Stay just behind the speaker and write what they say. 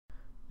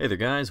Hey there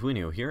guys,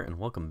 TheWeoneo here, and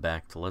welcome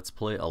back to Let's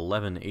Play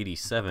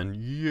 1187.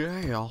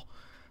 Yeah!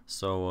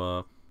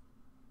 So,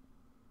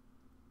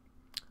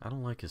 I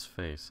don't like his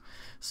face.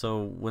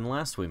 So, when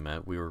last we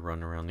met, we were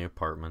running around the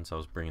apartments. I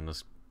was bringing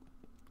this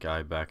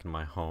guy back in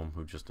my home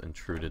who just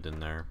intruded in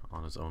there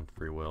on his own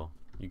free will.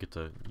 You get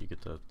to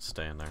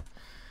stay in there.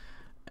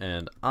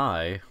 And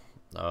I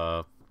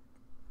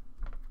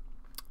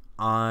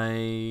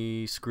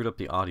screwed up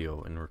the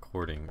audio in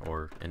recording,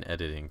 or in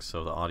editing,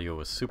 so the audio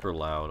was super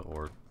loud,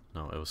 or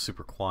no, it was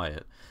super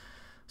quiet.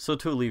 So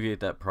to alleviate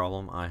that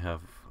problem,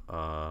 I've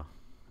not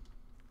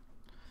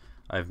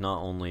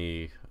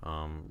only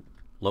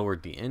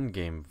lowered the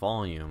in-game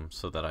volume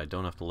so that I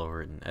don't have to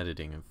lower it in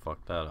editing and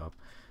fuck that up,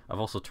 I've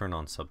also turned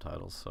on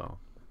subtitles, so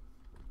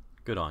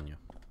good on you.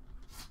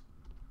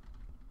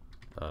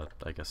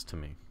 I guess to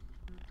me.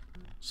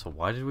 So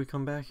why did we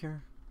come back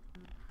here?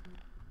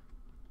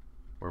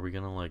 Were we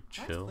gonna like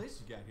chill? Nice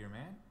place you got here,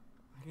 man.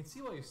 I can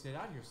see why you stayed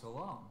out here so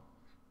long.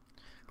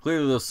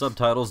 Clearly those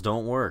subtitles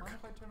don't work. Mind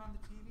if I turn on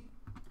the TV?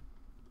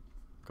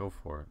 Go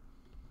for it.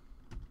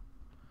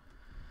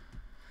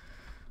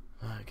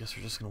 I guess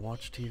we're just gonna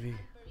watch TV.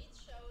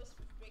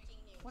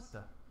 What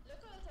the?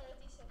 Local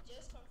authorities have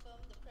just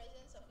confirmed the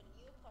presence of a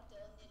new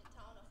hotel near the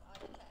town of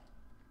Articat.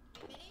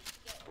 We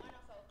managed to get one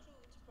of our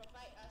crew to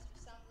provide us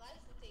with some live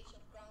footage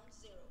of Ground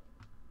Zero.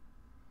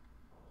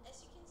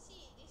 As you can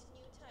see, this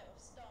new type of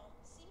storm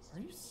seems to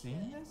Are you be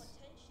seeing bigger and this?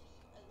 potentially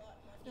a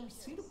lot more I've never dangerous.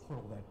 seen a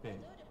portal that big.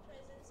 Although the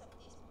presence of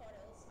these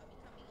portals are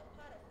becoming a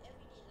part of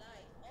everyday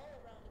life all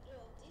around the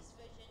globe, this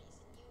version is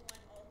a new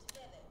one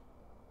altogether.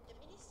 The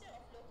Minister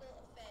of Local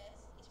Affairs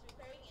is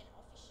preparing an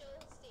official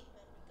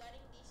statement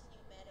regarding these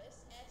new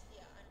matters as they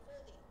are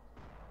unfolding.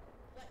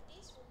 What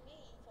this will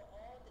mean for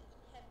all the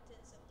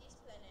inhabitants of this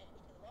planet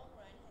in the long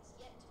run has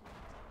yet to be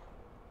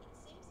determined. It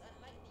seems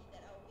unlikely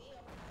that our way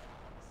of life can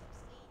be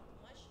sustained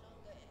much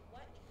longer, and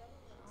what the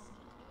governments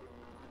can do.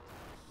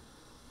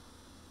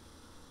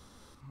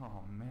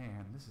 Oh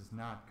man, this is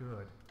not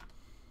good.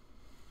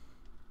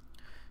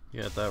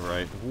 You got that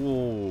right.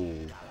 Whoa.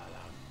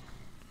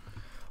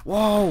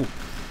 Whoa!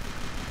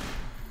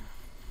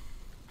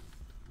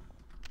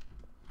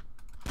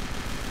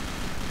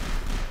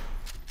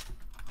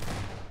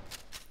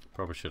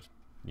 Probably should,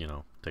 you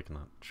know, taken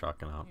that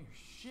shotgun out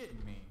You're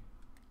shitting me.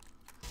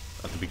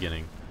 at the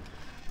beginning.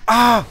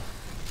 Ah!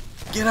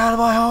 Get out of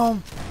my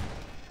home!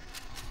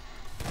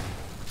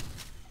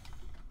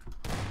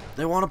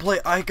 They want to play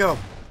Ico,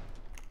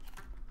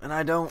 and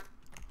I don't.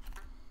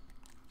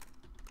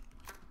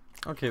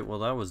 Okay, well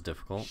that was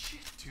difficult.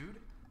 Shit, dude.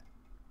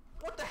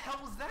 What the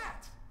hell was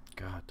that?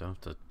 God, don't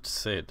have to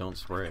say it, don't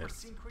spray I've it. never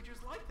seen creatures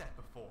like that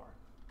before.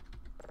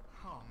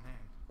 Oh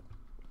man.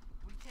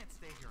 We can't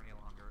stay here any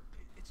longer.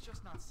 It's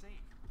just not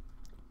safe.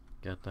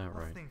 Get that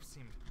right. Those things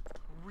seemed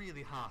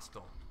really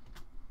hostile.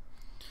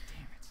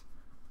 Damn it.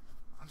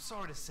 I'm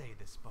sorry to say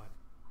this, but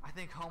I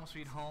think Home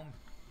Sweet Home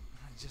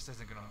just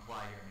isn't gonna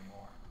apply here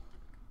anymore.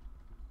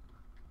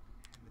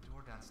 And the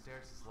door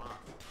downstairs is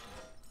locked.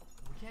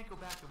 We can't go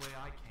back the way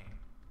I came.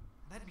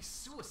 That'd be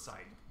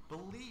suicide.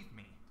 Believe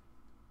me.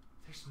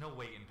 There's no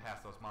way in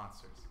past those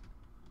monsters.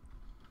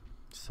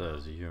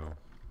 Says you.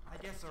 I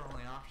guess our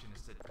only option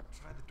is to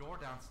try the door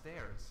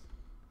downstairs.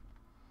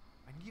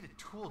 I need a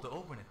tool to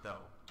open it,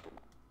 though.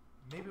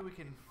 Maybe we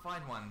can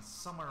find one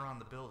somewhere around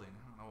the building. I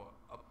don't know,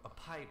 a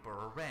pipe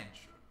or a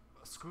wrench,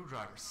 a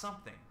screwdriver,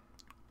 something.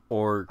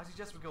 Or I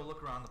suggest we go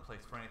look around the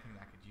place for anything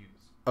that I could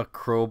use. a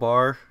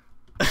crowbar.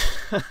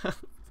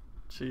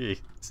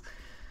 Jeez. It's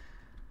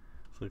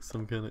like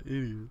some kind of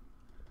idiot.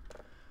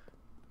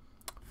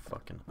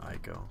 Fucking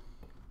Ico.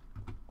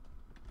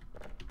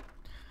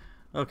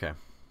 Okay.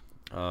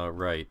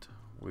 Right.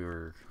 We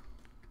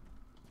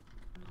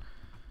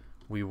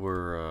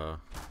were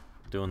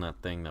doing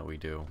that thing that we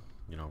do,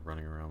 you know,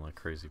 running around like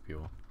crazy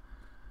people.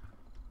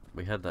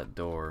 We had that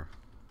door,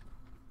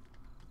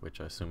 which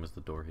I assume is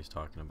the door he's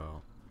talking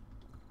about.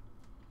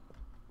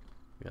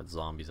 We had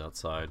zombies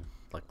outside,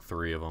 like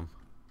 3 of them.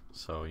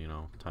 So, you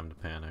know, time to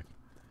panic.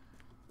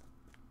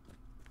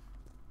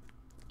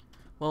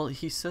 Well,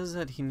 he says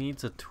that he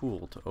needs a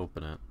tool to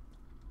open it.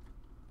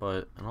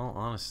 But, in all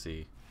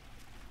honesty...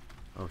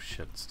 Oh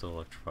shit, it's still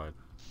electrified.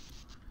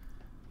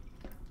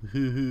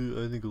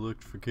 I think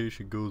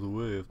electrification goes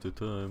away after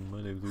time.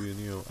 My name's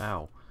TheWeoneo.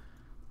 Ow.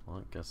 Well,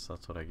 I guess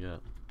that's what I get.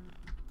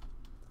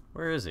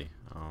 Where is he?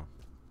 Oh.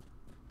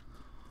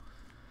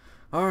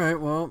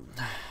 Alright, well...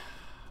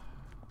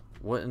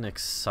 What an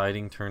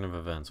exciting turn of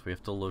events. We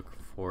have to look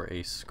for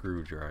a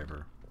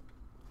screwdriver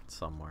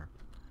somewhere.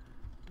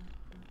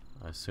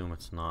 I assume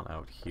it's not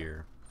out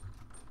here.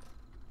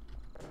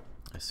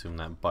 I assume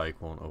that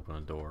bike won't open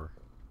a door.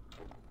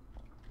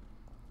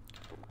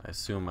 I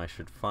assume I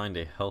should find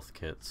a health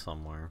kit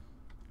somewhere,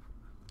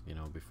 you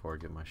know, before I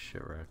get my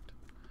shit wrecked.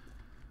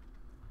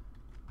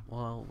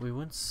 Well, we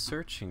went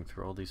searching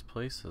through all these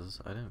places.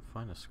 I didn't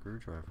find a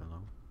screwdriver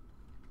though.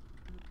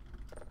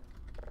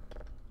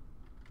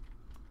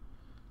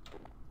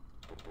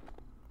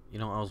 You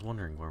know, I was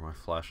wondering where my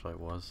flashlight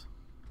was.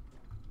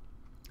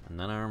 And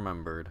then I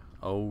remembered.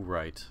 Oh,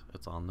 right.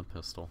 It's on the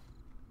pistol.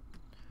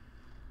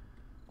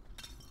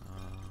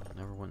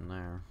 Never went in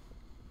there.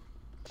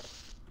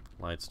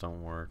 Lights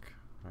don't work.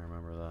 I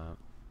remember that.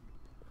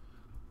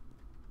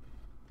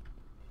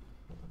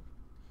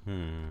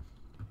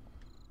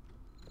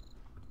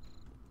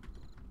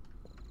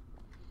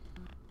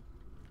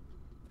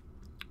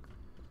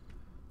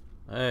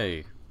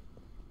 Hey.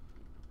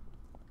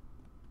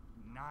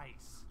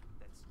 Nice.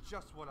 That's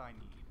just what I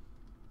need.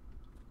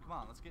 Come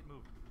on, let's get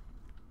moving.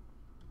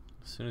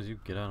 As soon as you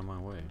get out of my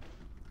way.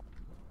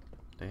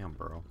 Damn,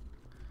 bro.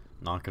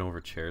 Knocking over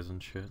chairs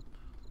and shit.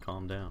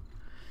 Calm down.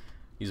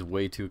 He's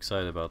way too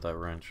excited about that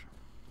wrench.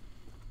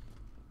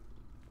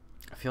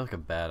 I feel like a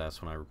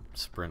badass when I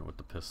sprint with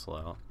the pistol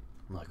out.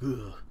 I'm like,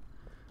 ugh.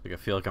 Like, I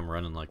feel like I'm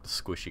running like the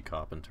squishy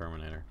cop in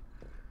Terminator.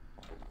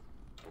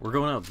 We're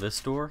going out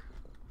this door?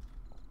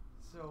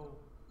 So...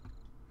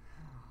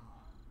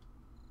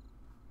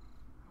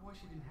 I wish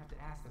you didn't have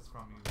to ask this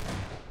from you. You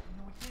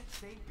know, we can't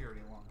stay here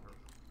any longer.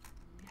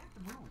 We have to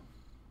move.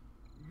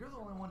 You're the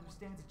only one who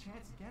stands a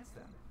chance against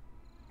them.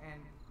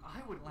 And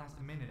I wouldn't last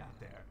a minute out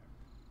there.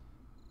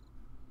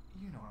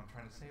 You know what I'm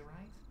trying to say,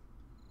 right?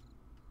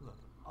 Look,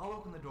 I'll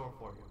open the door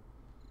for you.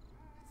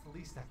 It's the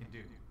least I can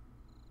do.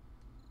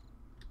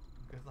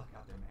 Good luck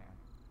out there, man.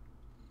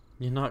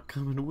 You're not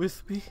coming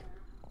with me?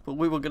 But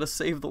we were gonna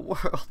save the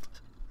world.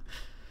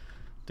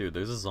 Dude,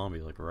 there's a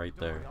zombie like right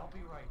Don't there. worry, I'll be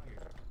right here.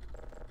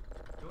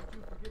 Don't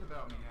you forget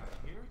about me now,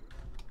 you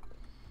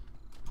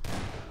hear?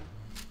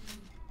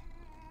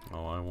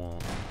 Oh, I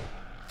won't.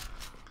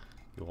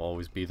 You'll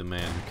always be the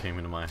man who came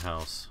into my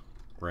house,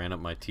 ran up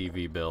my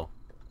TV bill,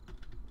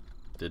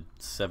 did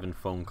 7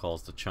 phone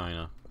calls to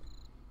China.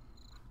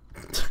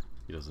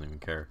 He doesn't even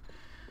care.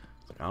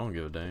 It's like, I don't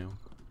give a damn.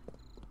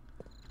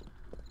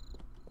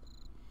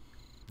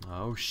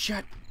 Oh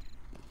shit!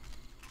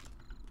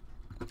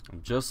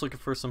 I'm just looking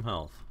for some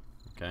health.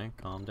 Okay,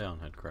 calm down,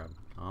 head crab.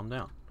 Calm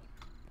down.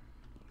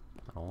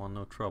 I don't want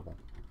no trouble.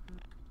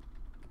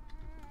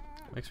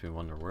 Makes me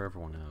wonder where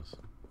everyone is.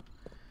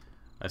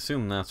 I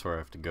assume that's where I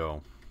have to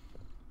go.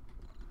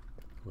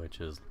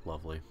 Which is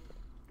lovely.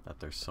 That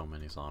there's so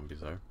many zombies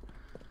there.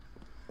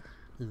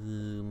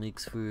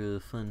 Makes for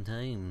fun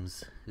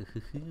times. I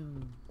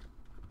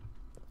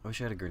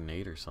wish I had a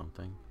grenade or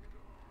something.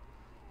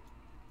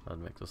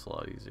 That'd make this a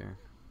lot easier.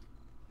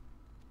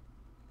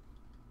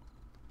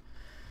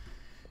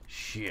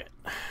 Shit.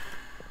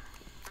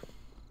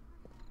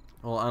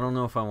 Well, I don't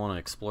know if I want to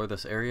explore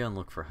this area and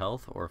look for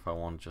health, or if I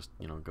want to just,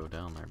 you know, go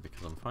down there,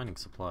 because I'm finding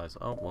supplies.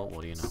 Oh, well,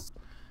 what do you know?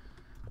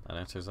 That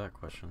answers that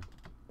question.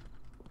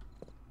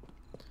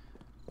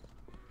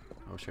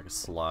 I wish I could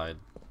slide.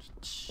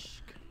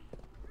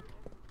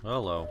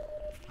 Hello.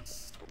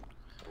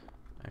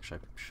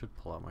 Actually, I should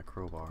pull out my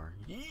crowbar.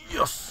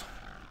 Yes!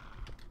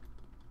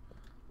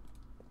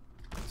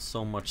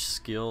 So much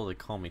skill, they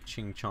call me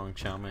Ching Chong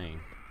Chow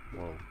Mein.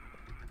 Whoa.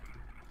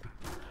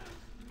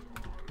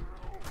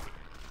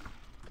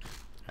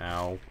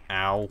 Ow.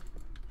 Ow.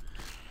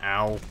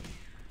 Ow.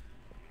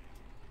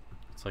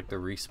 It's like they're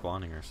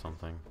respawning or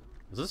something.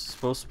 Is this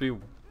supposed to be... Ugh.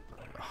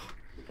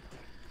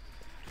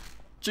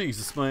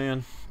 Jesus,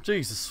 man.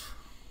 Jesus.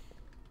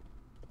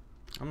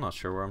 I'm not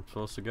sure where I'm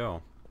supposed to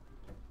go.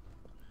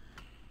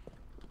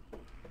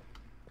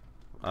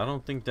 I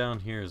don't think down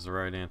here is the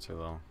right answer,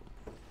 though.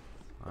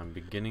 I'm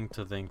beginning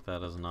to think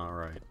that is not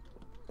right.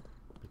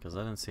 Because I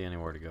didn't see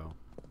anywhere to go.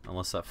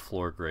 Unless that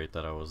floor grate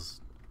that I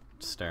was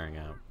staring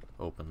at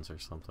opens or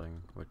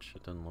something, which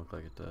it didn't look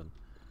like it did.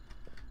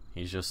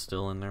 He's just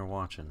still in there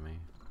watching me,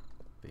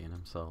 being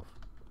himself.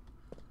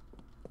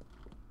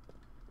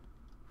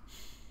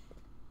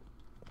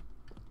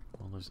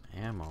 Well, there's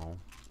ammo.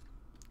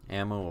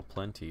 Ammo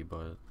aplenty,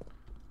 but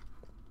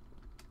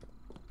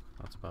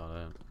that's about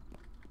it.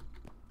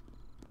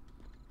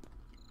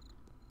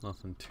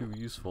 Nothing too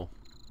useful.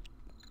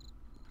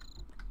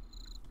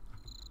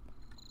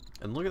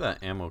 And look at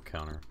that ammo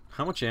counter.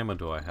 How much ammo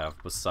do I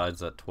have besides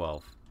that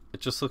 12? It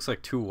just looks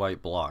like 2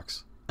 white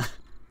blocks.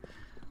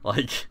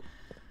 Like,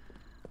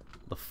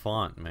 the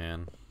font,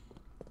 man.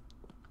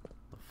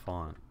 The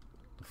font.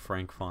 The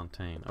Frank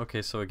Fontaine.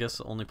 Okay, so I guess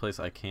the only place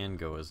I can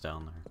go is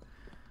down there.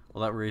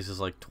 Well, that raises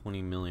like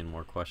 20 million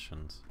more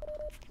questions.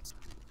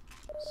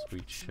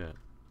 Sweet shit.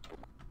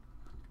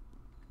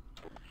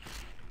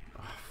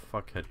 Oh,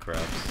 fuck head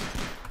crabs.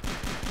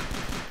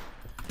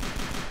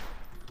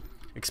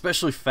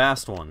 Especially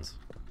fast ones.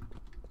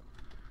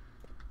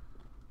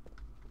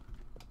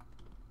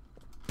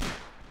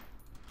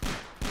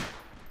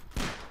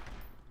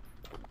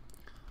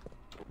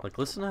 Like,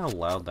 listen to how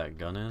loud that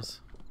gun is.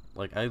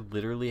 Like, I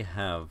literally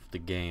have the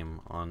game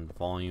on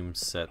volume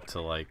set to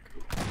like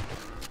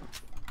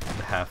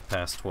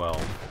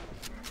 12:30.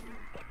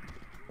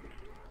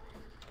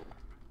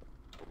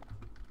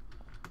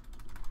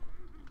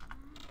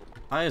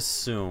 I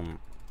assume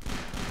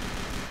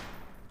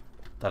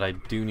that I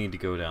do need to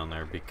go down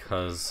there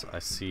because I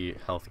see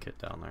health kit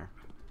down there.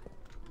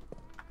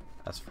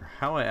 As for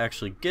how I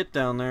actually get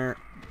down there,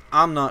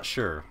 I'm not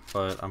sure,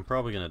 but I'm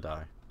probably gonna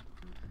die.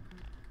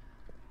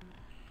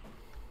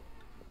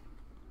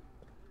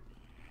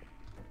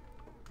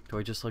 Do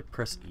I just like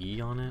press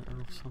E on it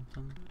or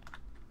something?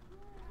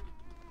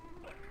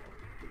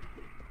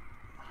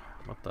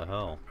 What the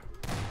hell?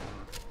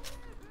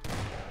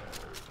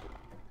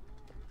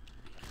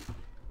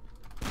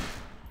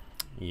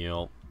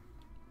 Yup.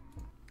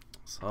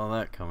 Saw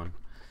that coming.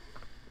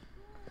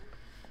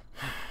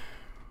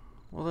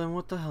 Well then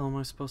what the hell am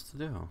I supposed to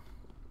do?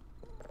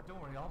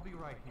 Don't worry, I'll be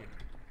right here.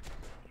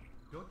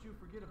 Don't you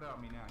forget about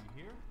me now,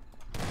 you hear?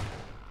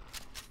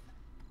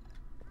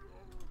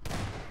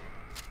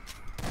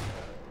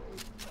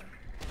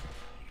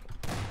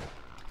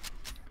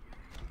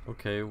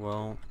 Okay,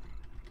 well,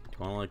 do you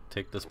wanna like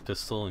take this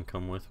pistol and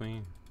come with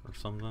me or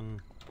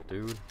something,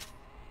 dude?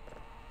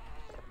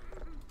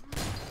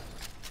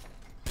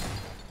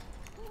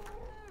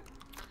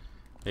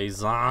 Hey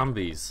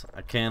zombies,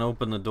 I can't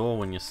open the door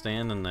when you're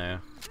standing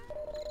there.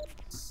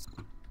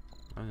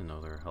 I didn't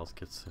know there were health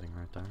kits sitting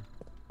right there.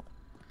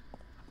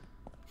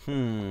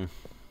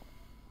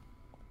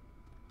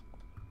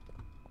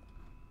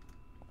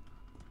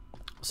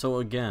 So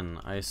again,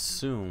 I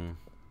assume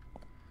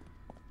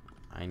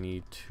I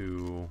need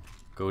to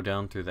go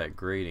down through that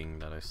grating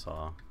that I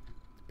saw,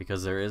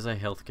 because there is a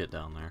health kit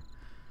down there.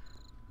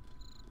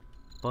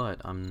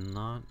 But I'm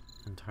not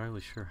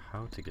entirely sure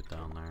how to get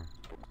down there,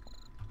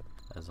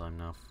 as I'm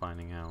now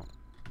finding out.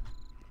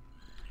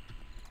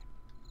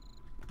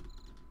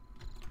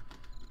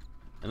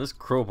 And this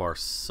crowbar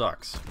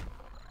sucks.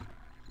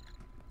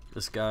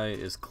 This guy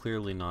is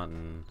clearly not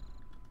an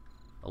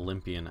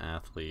Olympian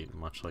athlete,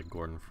 much like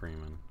Gordon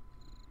Freeman.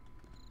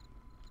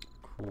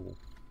 Cool.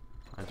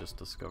 I just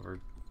discovered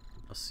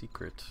a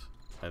secret,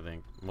 I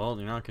think. Well,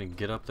 you're not going to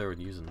get up there with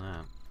using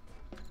that.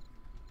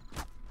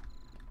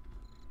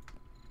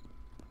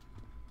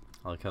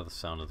 I like how the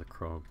sound of the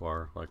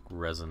crowbar like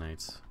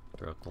resonates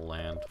throughout the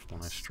land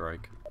when I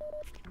strike.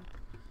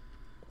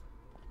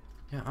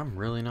 Yeah, I'm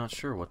really not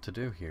sure what to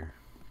do here.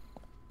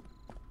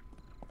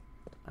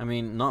 I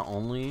mean, not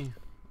only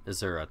is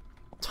there a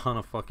ton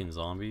of fucking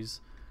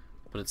zombies,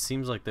 but it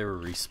seems like they were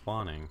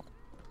respawning.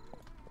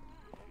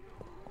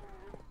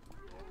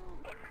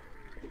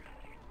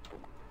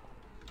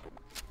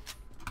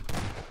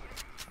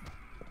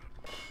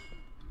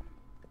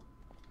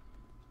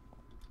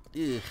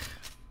 Ugh.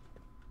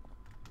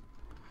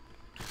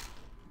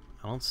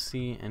 I don't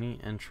see any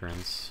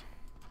entrance.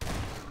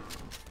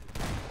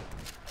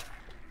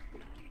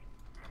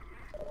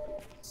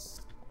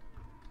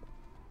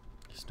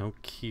 There's no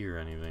key or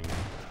anything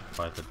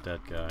by the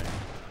dead guy.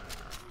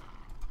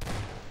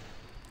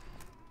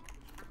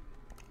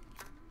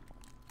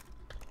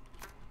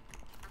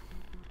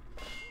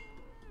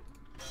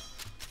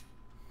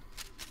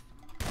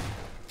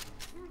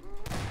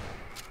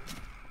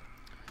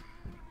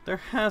 There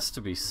has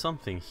to be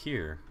something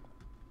here.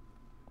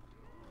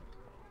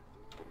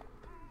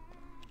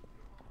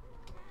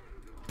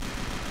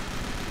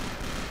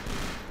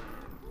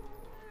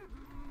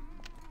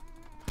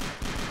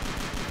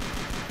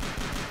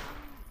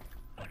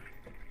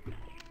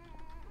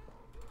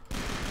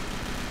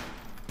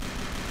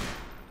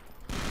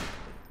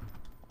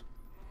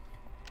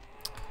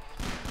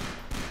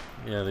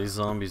 Yeah, these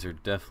zombies are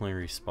definitely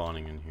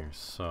respawning in here,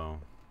 so...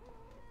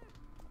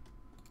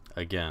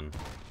 Again,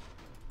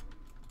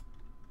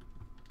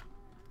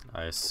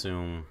 I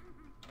assume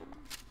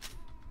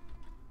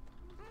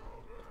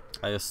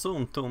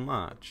too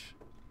much.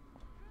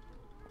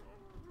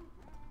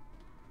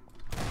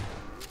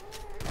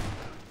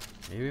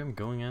 Maybe I'm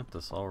going at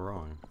this all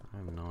wrong. I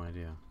have no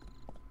idea.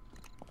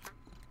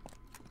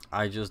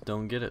 I just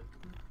don't get it.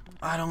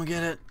 I don't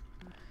get it.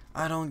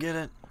 I don't get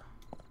it.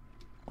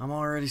 I'm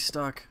already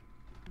stuck.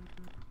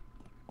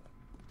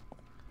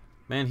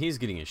 Man, he's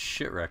getting his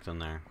shit wrecked in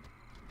there.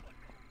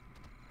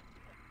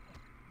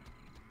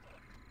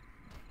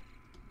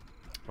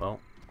 Well,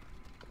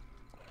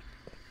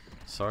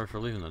 sorry for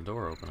leaving the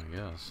door open, I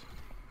guess.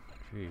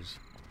 Jeez.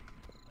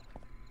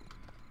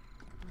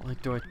 Like,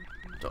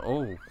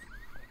 oh.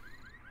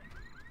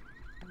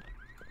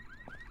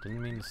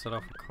 Didn't mean to set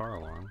off a car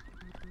alarm.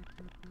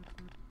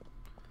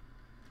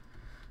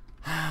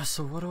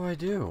 So what do I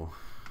do?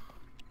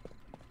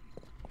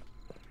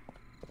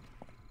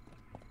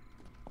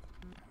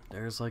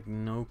 There's like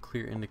no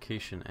clear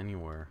indication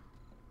anywhere.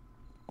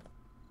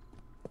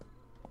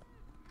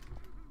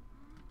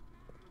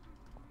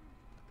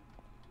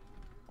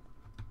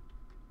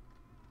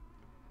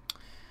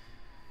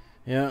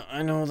 Yeah,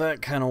 I know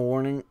that kind of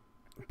warning.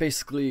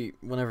 Basically,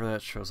 whenever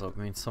that shows up,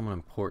 means someone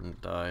important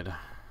died.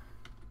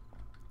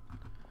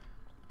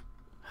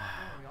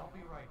 I'll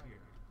be right here.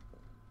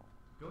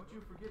 Don't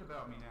you forget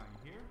about me now,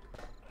 you hear?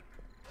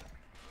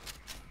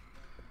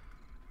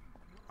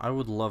 I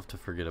would love to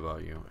forget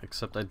about you,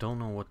 except I don't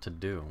know what to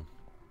do.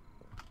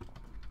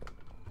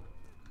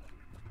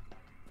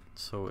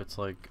 So it's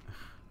like...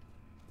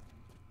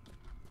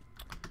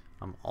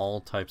 I'm all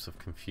types of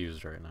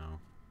confused right now.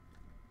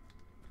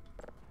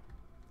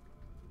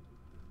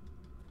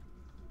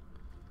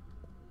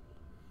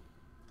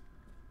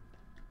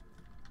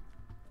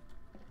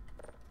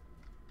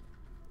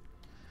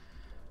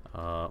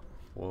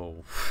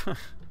 Whoa.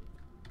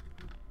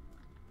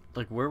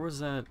 Like, where was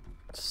that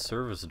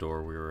service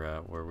door we were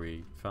at where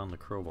we found the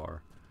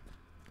crowbar?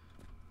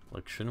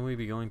 Like, shouldn't we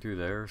be going through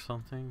there or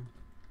something?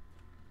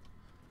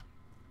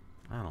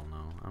 I don't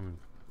know. I'm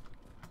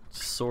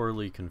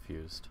sorely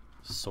confused.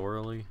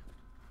 Sorely?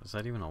 Is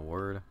that even a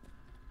word?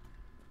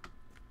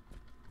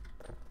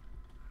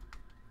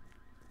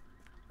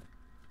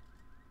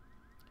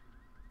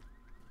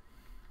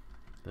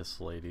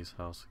 This lady's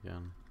house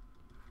again.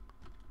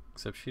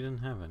 Except she didn't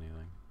have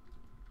anything.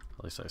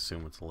 At least I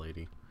assume it's a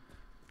lady.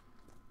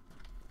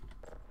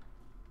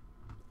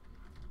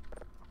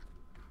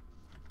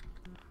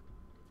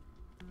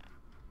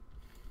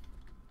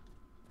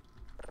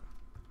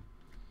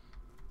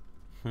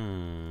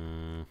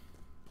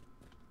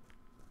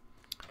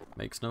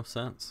 Makes no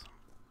sense.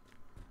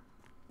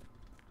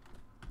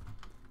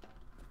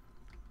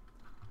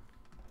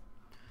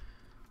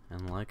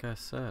 And like I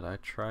said, I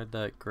tried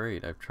that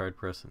grate. I've tried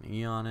pressing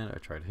E on it. I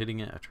tried hitting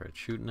it. I tried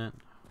shooting it.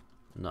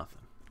 Nothing.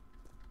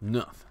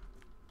 Nothing.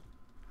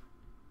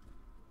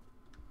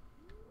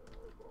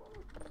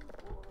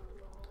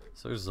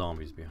 So there's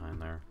zombies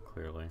behind there,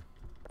 clearly.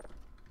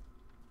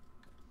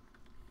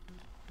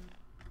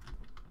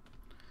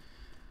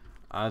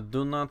 I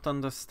do not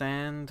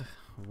understand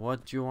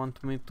what you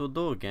want me to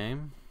do,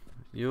 game.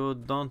 You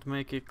don't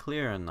make it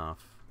clear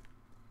enough.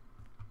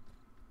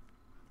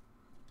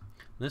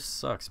 This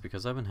sucks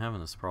because I've been having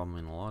this problem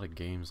in a lot of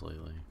games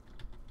lately.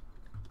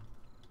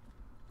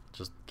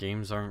 Just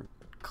games aren't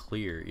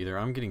clear. Either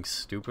I'm getting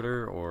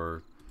stupider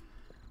or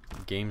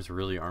games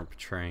really aren't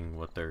portraying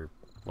what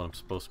I'm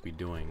supposed to be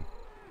doing.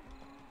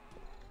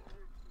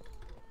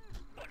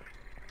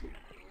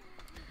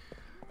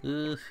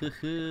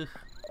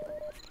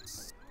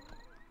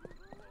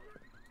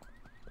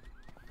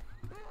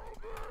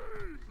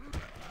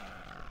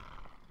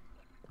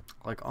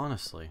 Like,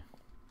 honestly.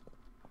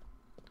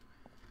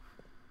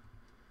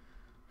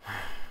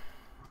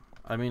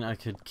 I mean, I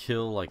could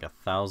kill like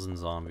 1,000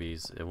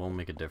 zombies. It won't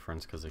make a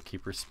difference because they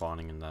keep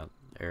respawning in that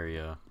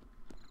area.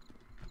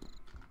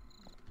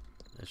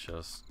 It's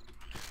just...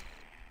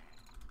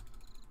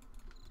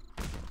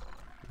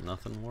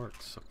 nothing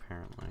works,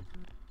 apparently.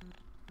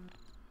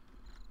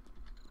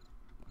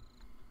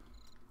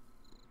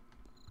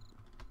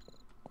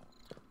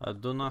 I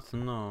do not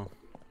know.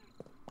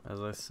 As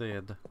I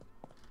said,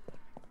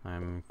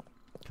 I'm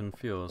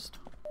confused.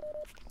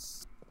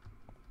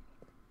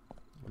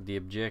 The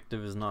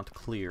objective is not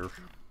clear.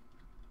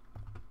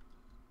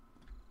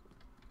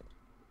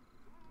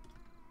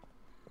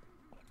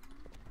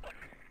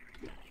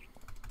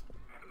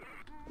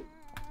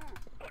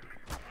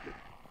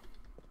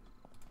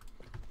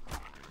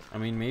 I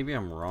mean, maybe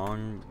I'm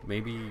wrong.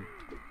 Maybe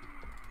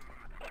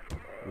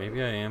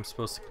I am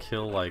supposed to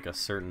kill like a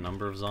certain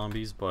number of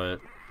zombies, but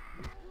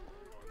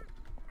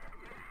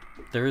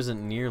there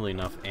isn't nearly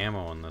enough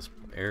ammo in this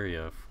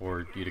area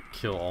for you to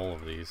kill all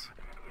of these.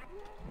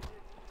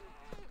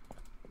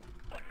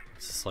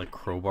 Is this like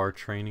crowbar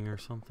training or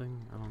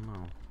something? I don't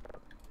know.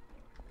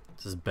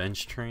 Is this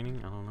bench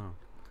training? I don't know.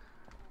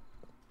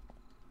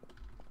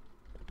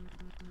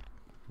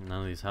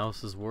 None of these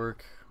houses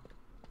work.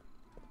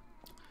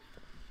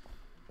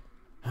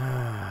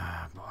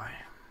 Ah, boy.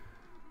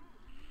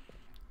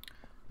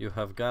 You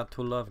have got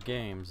to love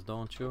games,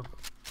 don't you?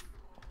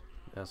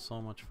 That's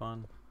so much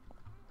fun.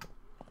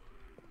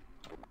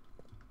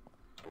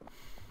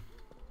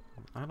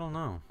 I don't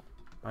know.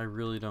 I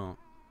really don't.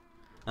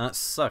 And that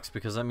sucks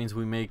because that means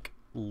we make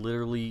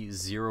literally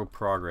zero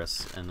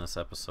progress in this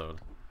episode.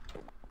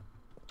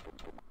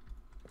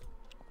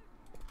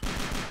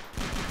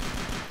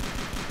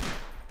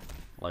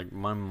 Like,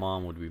 my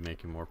mom would be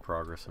making more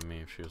progress than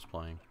me if she was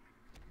playing.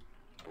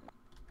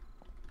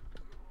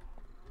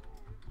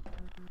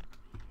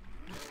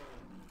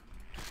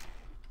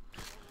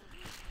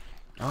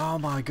 Oh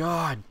my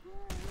god!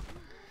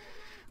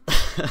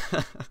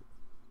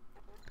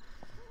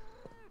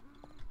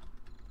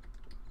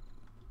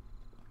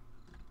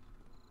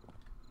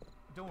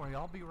 Don't worry,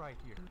 I'll be right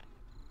here.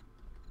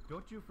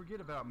 Don't you forget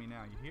about me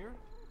now, you hear?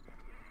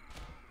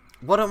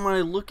 What am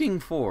I looking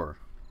for?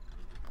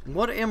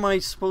 What am I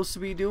supposed to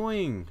be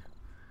doing?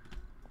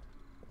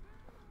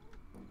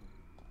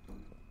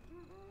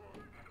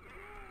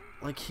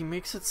 Like, he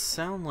makes it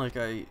sound like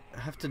I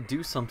have to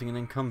do something and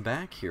then come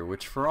back here,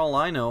 which for all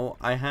I know,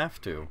 I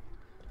have to.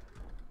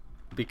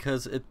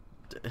 Because it...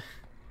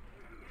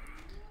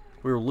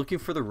 We were looking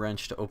for the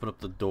wrench to open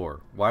up the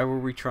door. Why were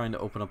we trying to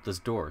open up this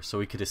door? So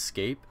we could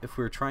escape? If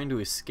we were trying to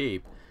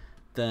escape,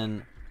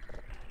 then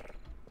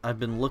I've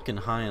been looking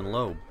high and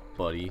low,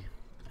 buddy,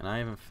 and I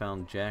haven't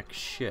found jack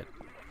shit.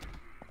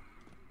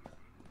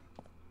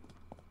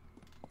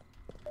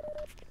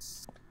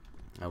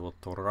 I will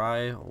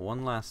try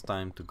one last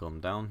time to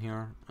come down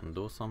here and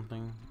do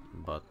something,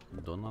 but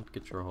do not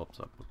get your hopes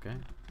up, okay?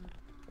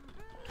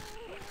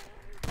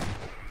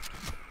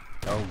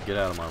 Oh, get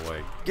out of my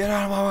way. Get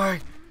out of my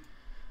way!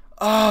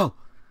 Oh!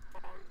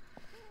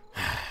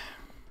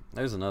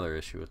 There's another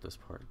issue with this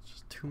part.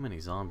 Just too many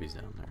zombies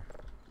down there.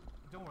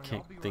 Don't worry,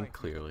 Can't I'll be think right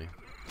clearly.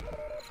 here.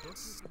 Don't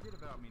you forget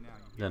about me now,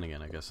 you Then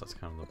again, I guess that's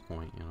kind of the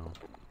point, you know.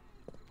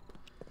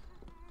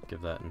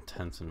 Give that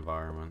intense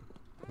environment.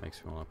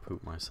 Makes me want to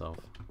poop myself.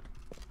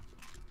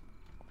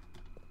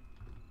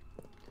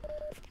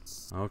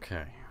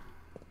 Okay.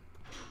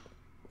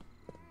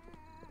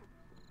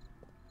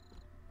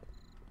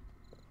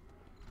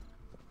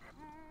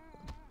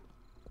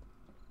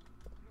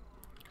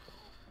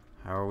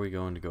 How are we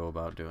going to go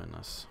about doing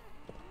this?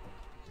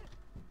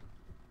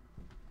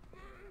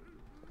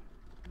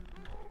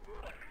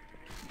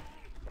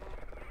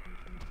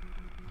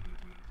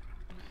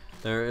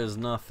 There is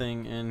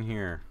nothing in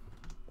here.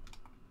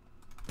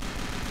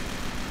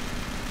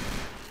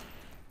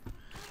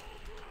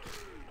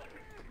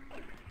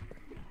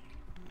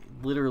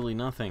 Literally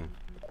nothing.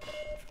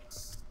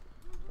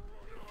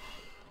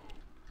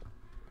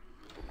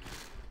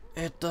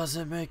 It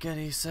doesn't make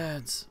any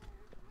sense.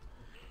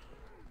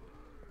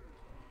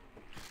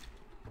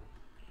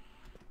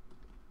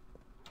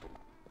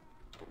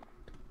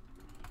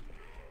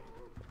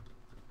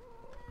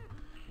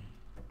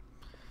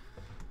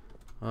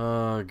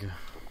 Ugh.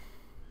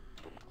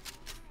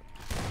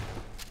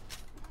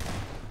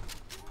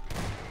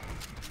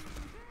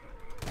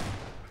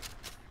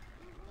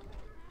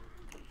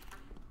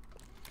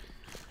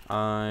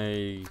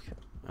 I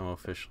am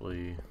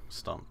officially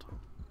stumped.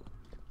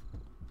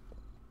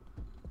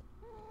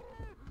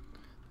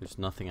 There's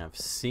nothing I've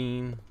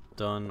seen,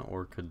 done,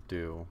 or could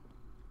do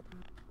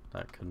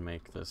that could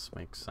make this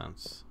make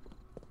sense.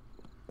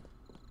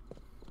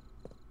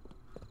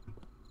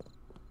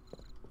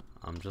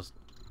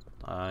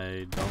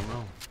 I don't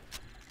know.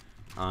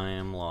 I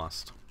am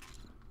lost.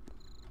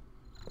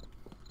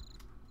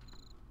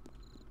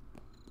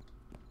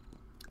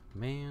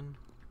 Man.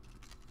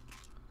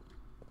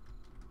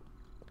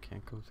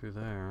 Can't go through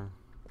there.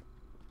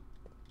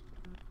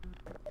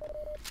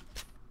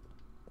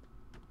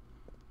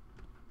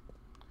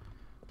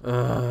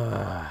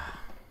 Ugh.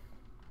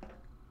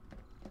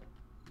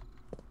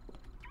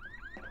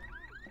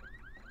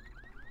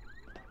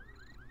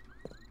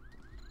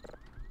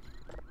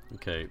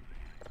 Okay,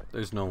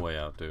 there's no way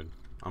out, dude.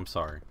 I'm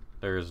sorry.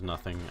 There is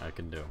nothing I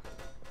can do.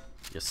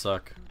 You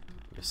suck.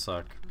 You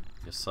suck.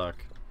 You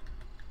suck.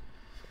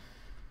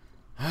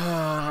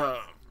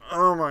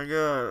 Oh my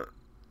god.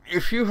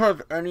 If you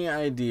have any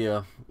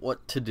idea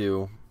what to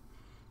do,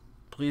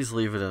 please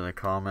leave it in a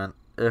comment.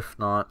 If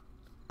not,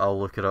 I'll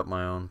look it up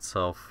my own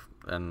self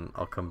and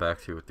I'll come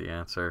back to you with the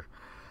answer.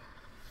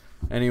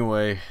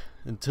 Anyway,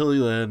 until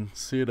then,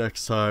 see you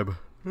next time.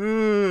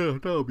 No,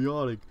 I'm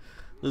yawning.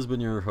 This has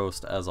been your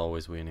host, as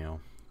always, TheWeoneo.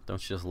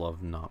 Don't you just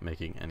love not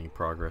making any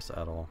progress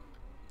at all?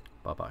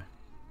 Bye-bye.